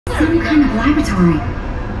Some kind of laboratory.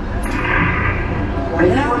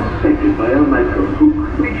 Affected by a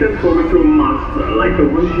microhook, we transform into a monster like the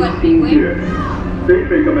one you see here. They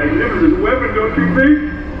make a magnificent weapon, don't you think?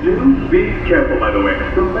 Do be careful, by the way.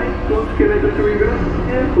 The legs don't skin into doing that.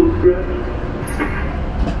 Careful, Scratch.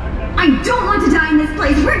 I don't want to die in this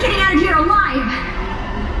place. We're getting out of here alive.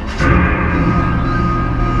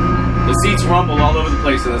 The seats rumble all over the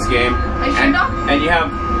place in this game. And you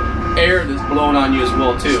have air that's blowing on you as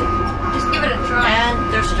well, too. Just give it a try.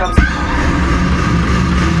 And there's a jump.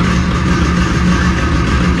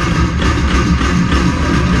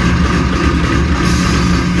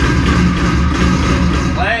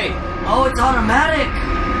 Oh, it's automatic!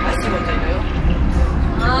 I see what they do.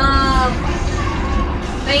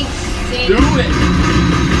 Thanks, Danny. Do it!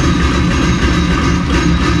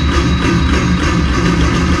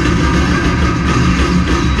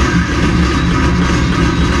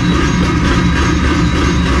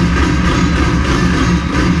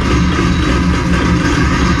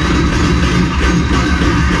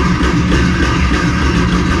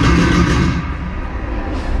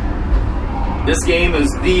 This game is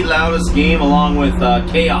the loudest game along with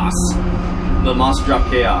Chaos. The Monster Drop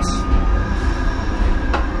Chaos.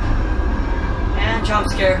 And jump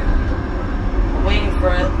scare. I'm waiting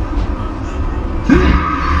for it.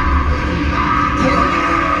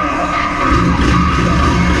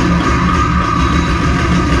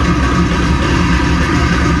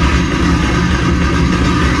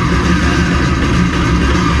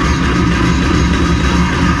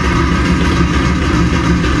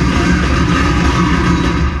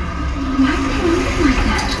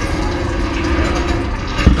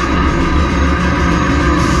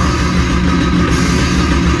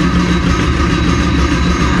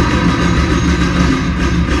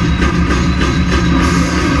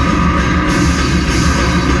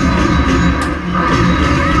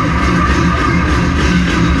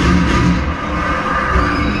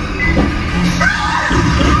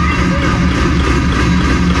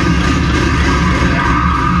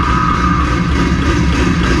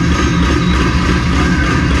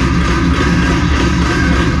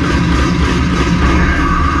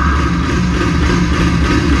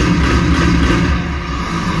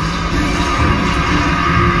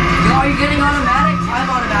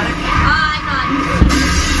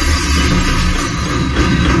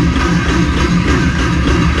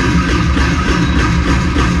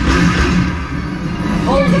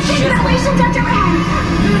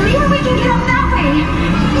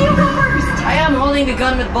 The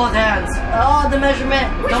gun with both hands. Oh, the measurement.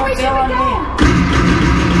 Don't fail on me.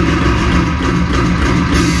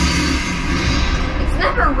 It's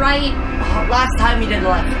never right. Oh, last time we did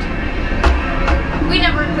left. We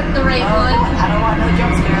never picked the right one. I don't want no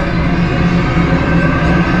jump scare.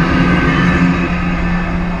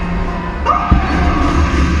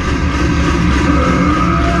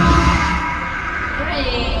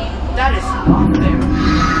 Great. That is not fair.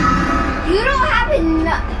 You don't have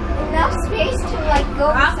enough space to like go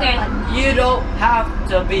with someone. You don't have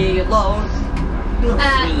to be alone.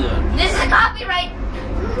 This is a copyright.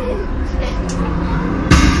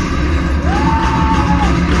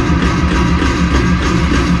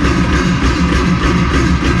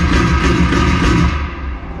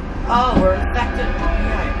 Oh, we're infected.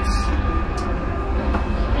 Yikes.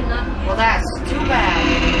 Well, that's too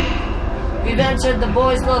bad. We've entered the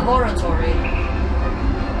boys' laboratory.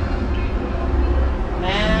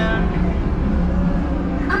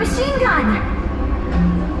 A machine gun!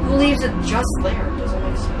 Who leaves it just there? Doesn't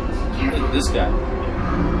make sense. This guy.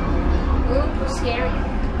 Ooh, scary.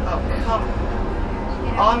 Oh, come.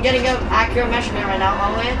 Oh, I'm getting an accurate measurement right now.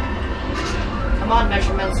 Oh, wait. Come on,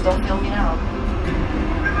 measurements. Don't kill me now.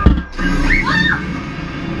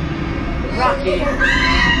 Rocky.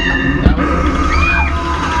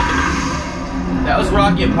 That was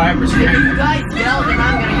Rocky and Piper screaming. You guys yelled and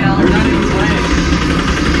I'm gonna yell. They're not even playing.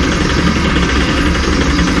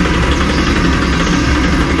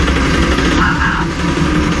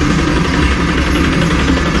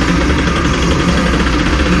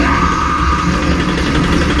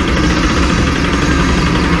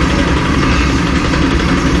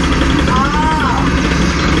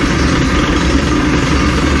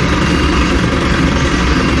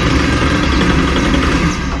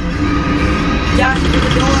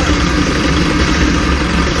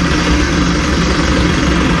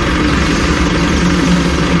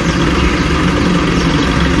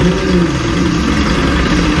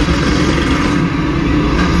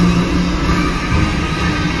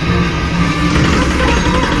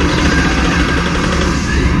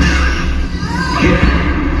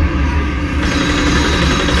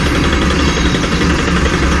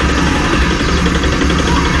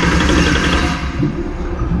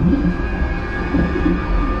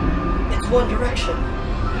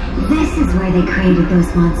 why they created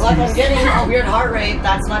those monsters. Like, I'm getting a weird heart rate.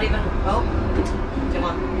 That's not even. Oh. Come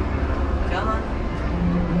on. Come on.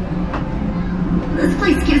 This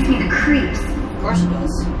place gives me the creeps. Of course it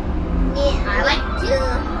does. Yeah,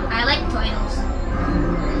 I like toils.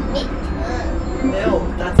 me too.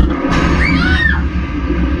 Ew, that's.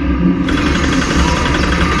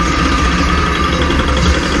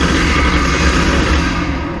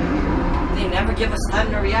 They never give us time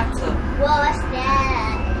to react to. What's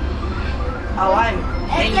that? Oh, I'm.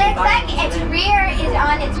 It looks like its rear is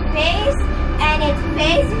on its face, and its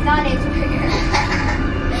face is on its rear.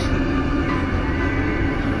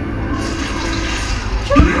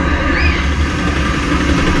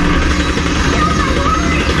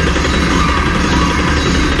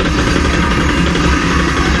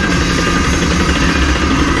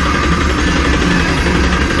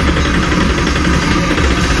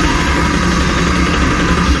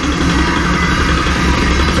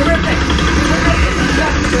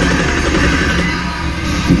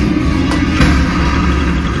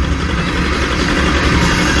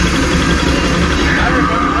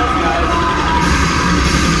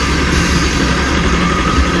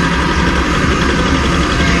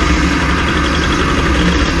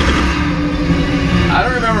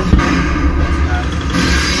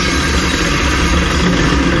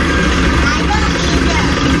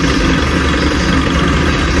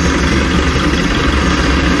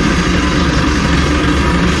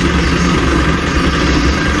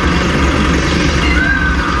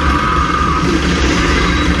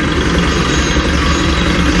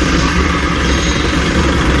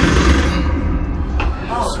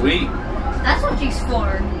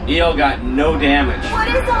 EO got no damage. What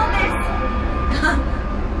is all this?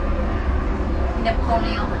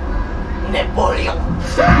 Napoleon. Oh,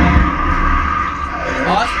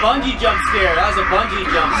 that's bungee jump scare. That was a bungee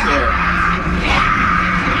jump scare.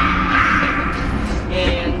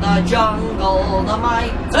 In the jungle, the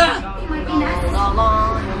mighty jungle, the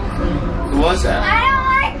lion. Who was that? I don't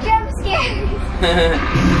like jump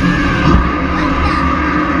scares.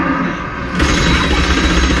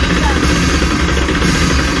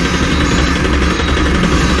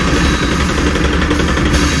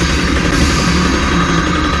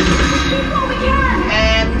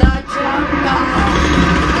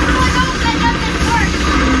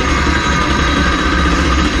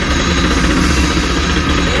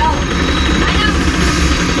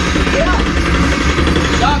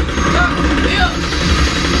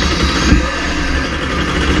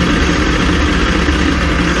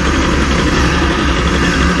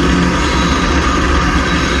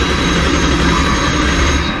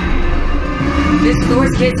 This is the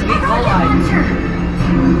worst case of E. coli.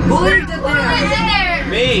 Who leaves it Who is there? in there?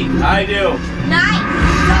 Me, I do. Nice.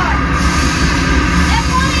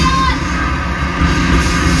 Napoleon.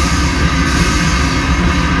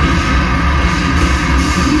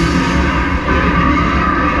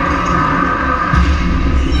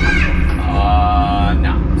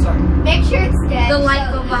 No. Sorry. Make sure it's dead. The life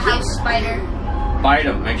so of a you house can- spider. Bite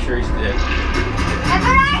him. Make sure he's dead. That's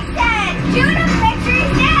what I said. Shoot him. Make sure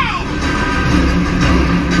he's dead.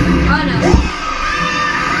 Oh no.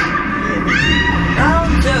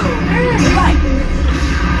 Round 2. Fight.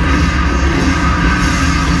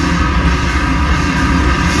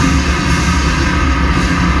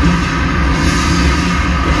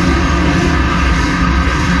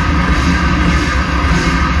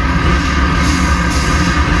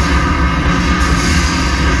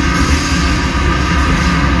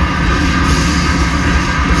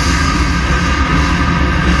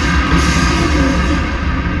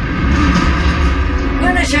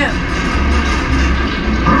 Finish him.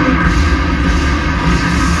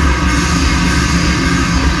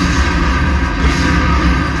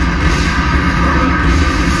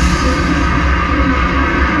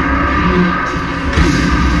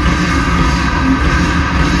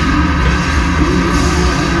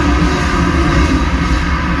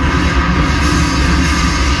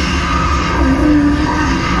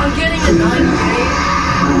 I'm getting a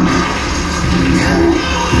 9.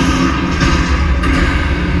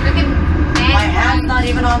 Looking bad. My hand's not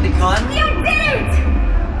even on the gun. You did it!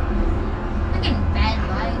 Looking bad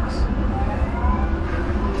vibes.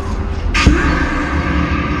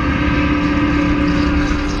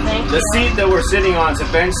 Thank The you. seat that we're sitting on is a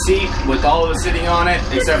bench seat with all of us sitting on it,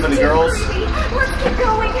 except for the girls. Let's keep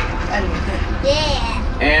going.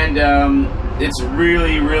 Yeah. And it's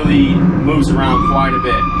really, really moves around quite a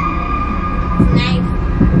bit. Nice.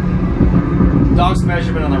 Dog's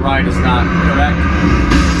measurement on the right is not correct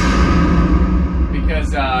because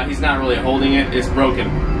he's not really holding it. It's broken,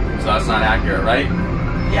 so that's not accurate, right?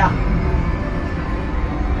 Yeah.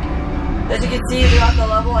 As you can see throughout the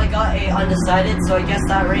level, I got a undecided, so I guess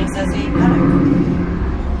that ranks as a medic.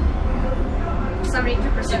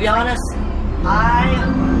 72%. To be honest,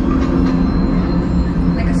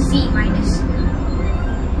 Like a C minus.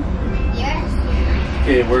 Yes.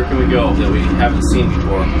 Okay, where can we go that we haven't seen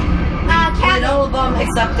before? played all of them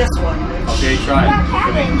except this one. Okay, try it.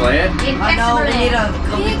 Can we play it? I know, we need a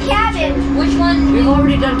cabin. Which one? We've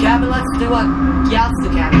already done cabin, let's do a let's do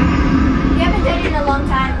cabin. We haven't done it in a long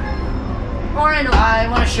time. Or I know. I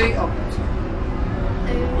want to show you. Oh.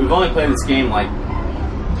 We've only played this game like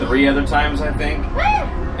 3 other times, I think.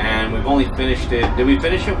 And we've only finished it. Did we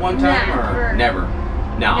finish it one time or never?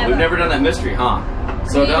 No, we've never done that mystery, huh?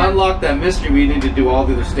 So to unlock that mystery, we need to do all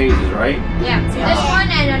the other stages, right? Yeah, this one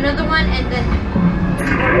and another one, and then.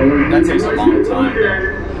 That takes a long time.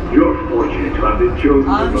 You're fortunate to have been chosen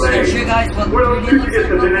I'm to just gonna play. show you guys what Well, 3D could looks get like.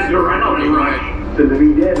 to the next adrenaline rush. The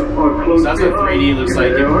living dead are close. So that's what 3D looks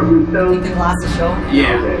like. Think the glasses show?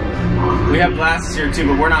 Yeah. We have glasses here too,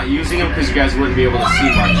 but we're not using them because you guys wouldn't be able to see Why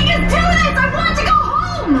are you much. making us do this? I want to go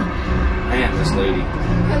home! Man, this lady.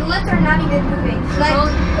 Her lips are not even moving. Like,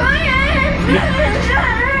 So- Yo,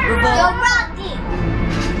 Rocky!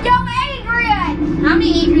 Yo, Adrian! How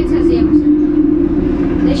many Adrians has the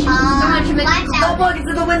episode? They should someone should make Stop walking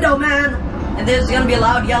through the window, man! And there's gonna be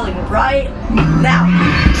loud yelling right now.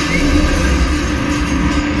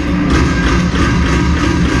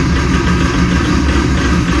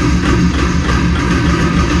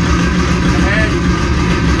 Head.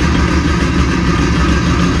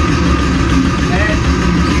 Head.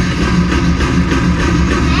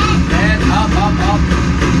 Head. Up, up, up.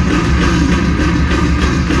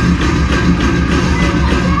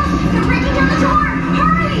 They're breaking down the door!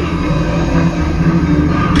 Hurry!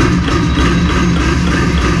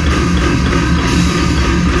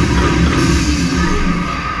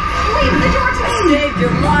 Leave the door to me! Save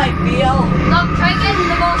your life, Bill! Look, try getting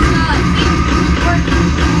the most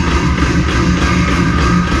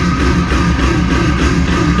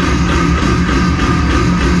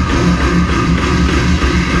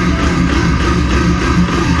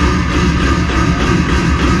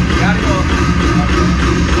Gotta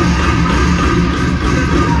go.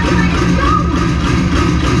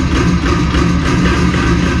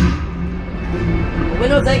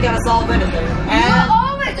 Windows ain't gonna solve anything. You And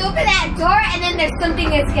always open that door and then there's something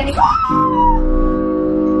that's gonna go.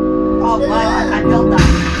 oh my, I felt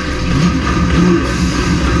that.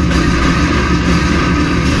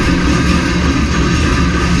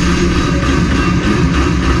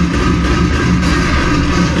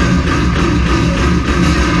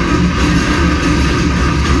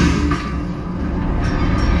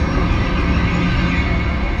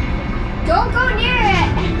 Don't go near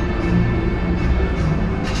it.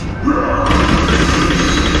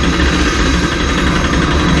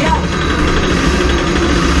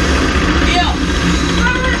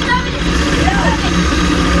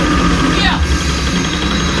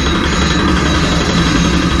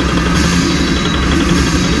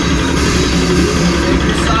 Take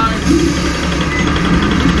your side.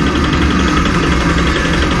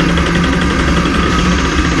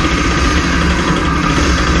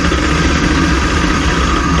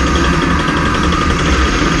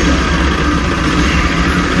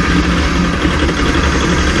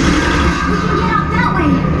 We can get out that way!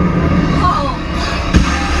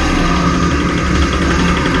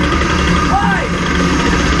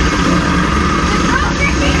 Oh,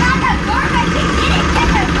 she's on the door, but she didn't get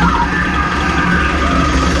the door.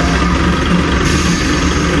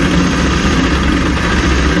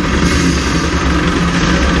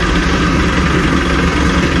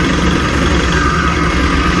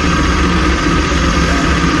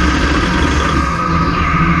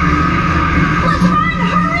 Let's run!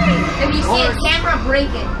 Hurry! If you see a camera, break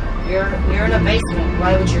it. You're in a basement.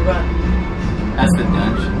 Why would you run? That's the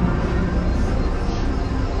dungeon.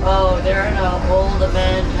 Oh, they're in an old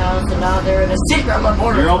abandoned house, and now they're in a secret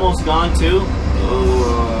laboratory. You're almost gone too?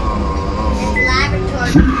 Oh.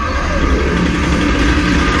 Laboratory.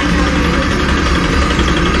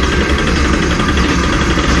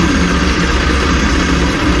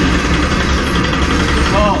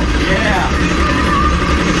 Oh, yeah.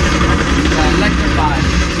 Electrified.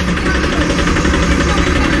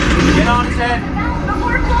 Get on his head.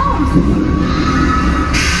 Before it closed!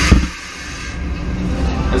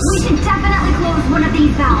 This We is- should definitely close one of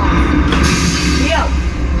these valves. Yo!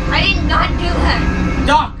 I did not do that.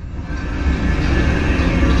 Doc!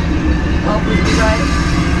 Oh, please be right.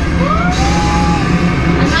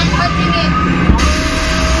 I'm not touching it.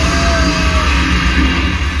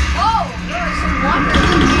 Oh, there was some water.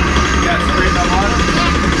 You got sprayed by water?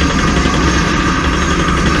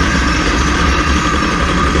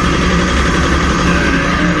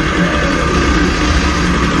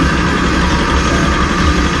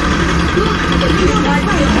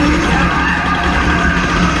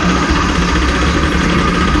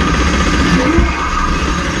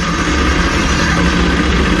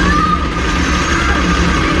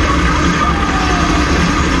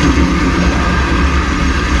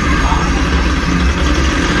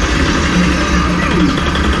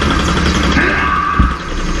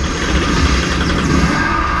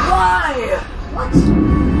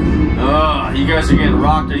 You guys are getting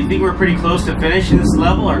rocked. Do you think we're pretty close to finishing this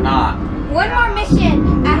level or not? One more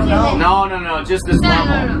mission after this. No, just this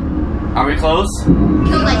level. No. Are we close?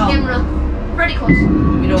 Killed like camera. Pretty close.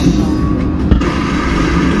 We don't know.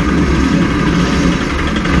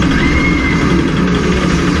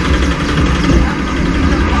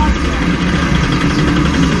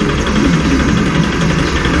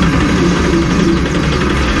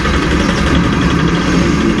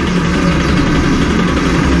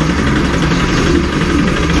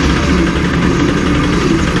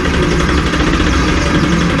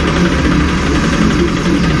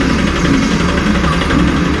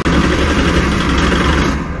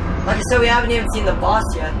 So we haven't even seen the boss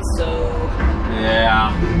yet, so...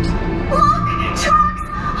 Yeah. Look! Trucks!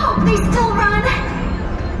 Hope they still run!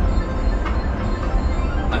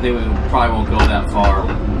 I think we probably won't go that far.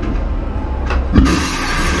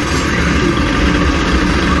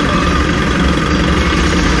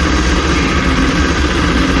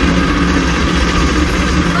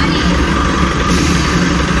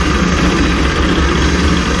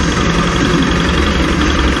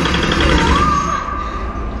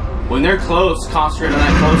 When they're close, concentrate on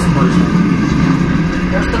that close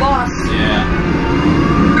person. There's the boss. Yeah.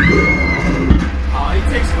 Oh, he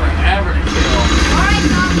takes forever to kill. Alright,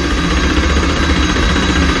 Tom.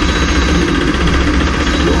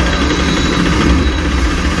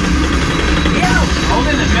 Yo! Hold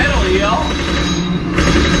in the middle, yo!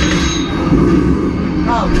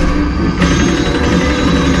 Oh.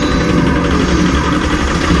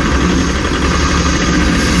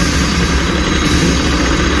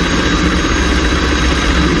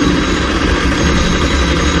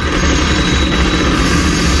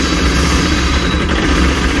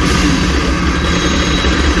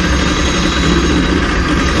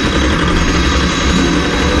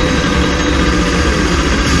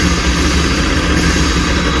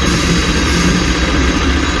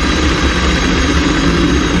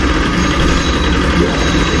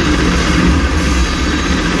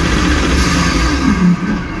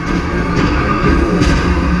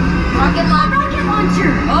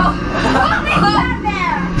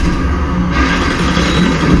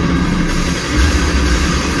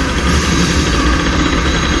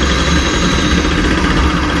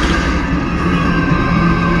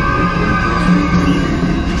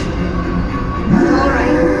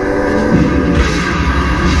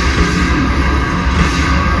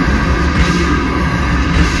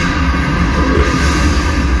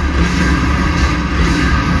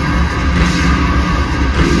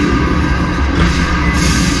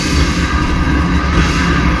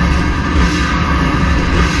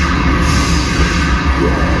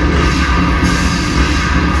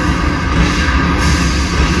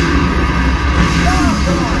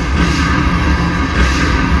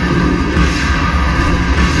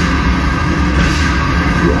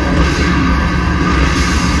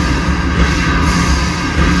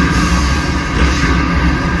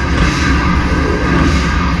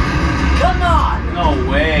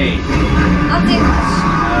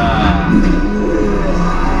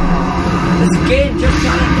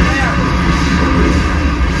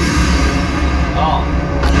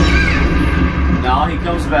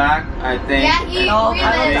 back, I think. Yeah, he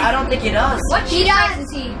I don't think he does. What He size does.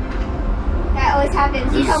 is he? That always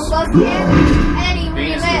happens. You This come close to him, and then he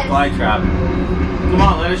Venus relives. supply trap. Come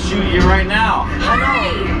on, let us shoot you right now. I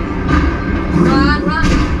know. Run, run.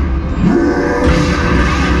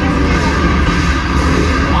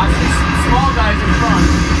 Watch these small guys in front.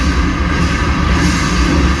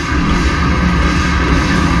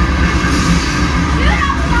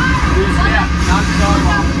 Yeah, knock his arm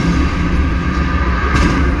off.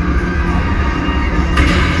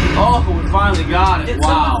 Oh, we finally got it. Did Wow.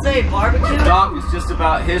 someone say barbecue? Doc is just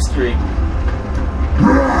about history.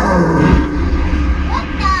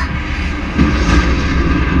 Okay.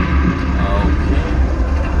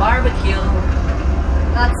 Barbecue.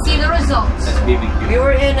 Let's see the results. That's BBQ. We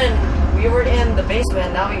were in the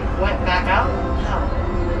basement. Now we went back out. How?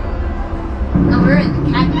 No, we're in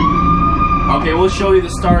the cabin. Okay, we'll show you the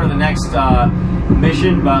start of the next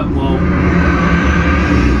mission, but we'll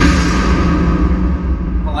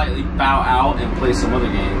politely bow out and play some other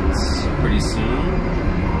games pretty soon.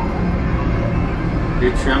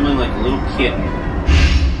 You're trembling like a little kitten.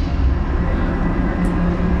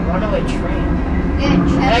 runaway train. Good.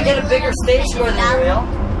 And I get a bigger stage score than real.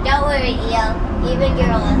 Don't worry, Eo. Even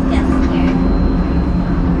gorillas get scared.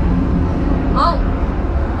 Oh.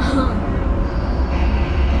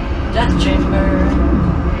 Death chamber.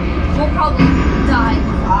 We'll probably die.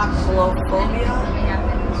 Aquaphobia. Something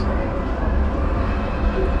happens.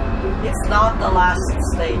 It's not the last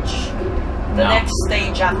stage. The No. next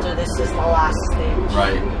stage after this is the last stage.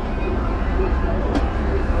 Right.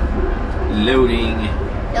 Loading.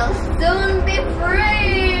 You'll soon be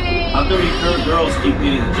free. How come you curved girls keep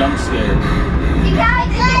getting jump scared? You guys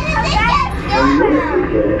let it get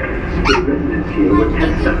The residents here were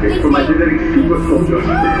test subjects for my genetic super soldier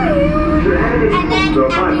experiment. The animated And then monster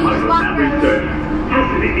after you bypass walk lab research.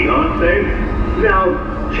 Fascinating, aren't they? Now,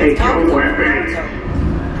 take your weapons.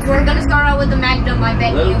 We're gonna start out with the Magnum, I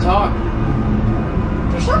bet Let you. them talk.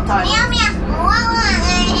 There's sometimes. Meow meow.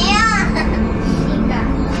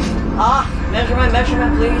 Ah, measurement,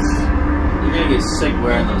 please. You're gonna get sick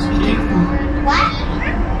wearing those kids. What?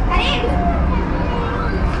 I didn't.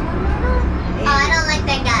 Oh, I don't like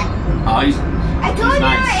that guy. Oh, he's I told you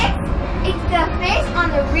nice. it's the face on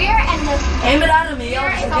the rear and the Aim it at me, rear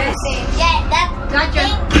just is in on the case. face. Yeah, that's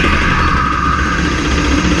Gotcha.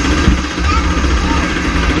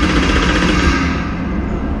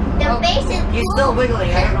 The face is He's still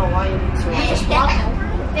wiggling. I don't know why you need to. Just walk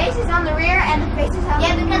over. Face is on the rear and the face is on the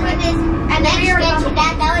because of this. And the rear is on the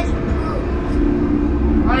back. That was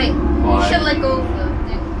Alright. Why? You should let go of the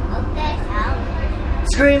thing. okay.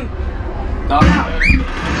 Scream. Doc.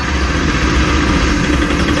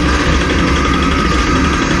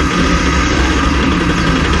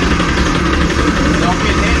 Don't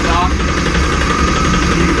get hit, Doc.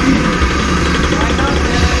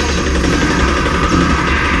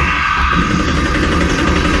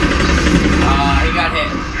 He got hit.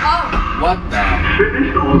 Oh. What the?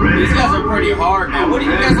 Finished already? These guys are pretty hard, man. What do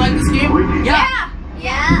you guys like this game? Yeah.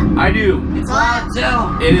 Yeah. I do. It's loud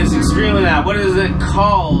too. It is extremely loud. What is it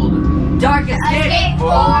called? Dark escape.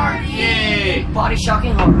 4K. Body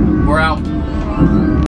shocking horror. We're out.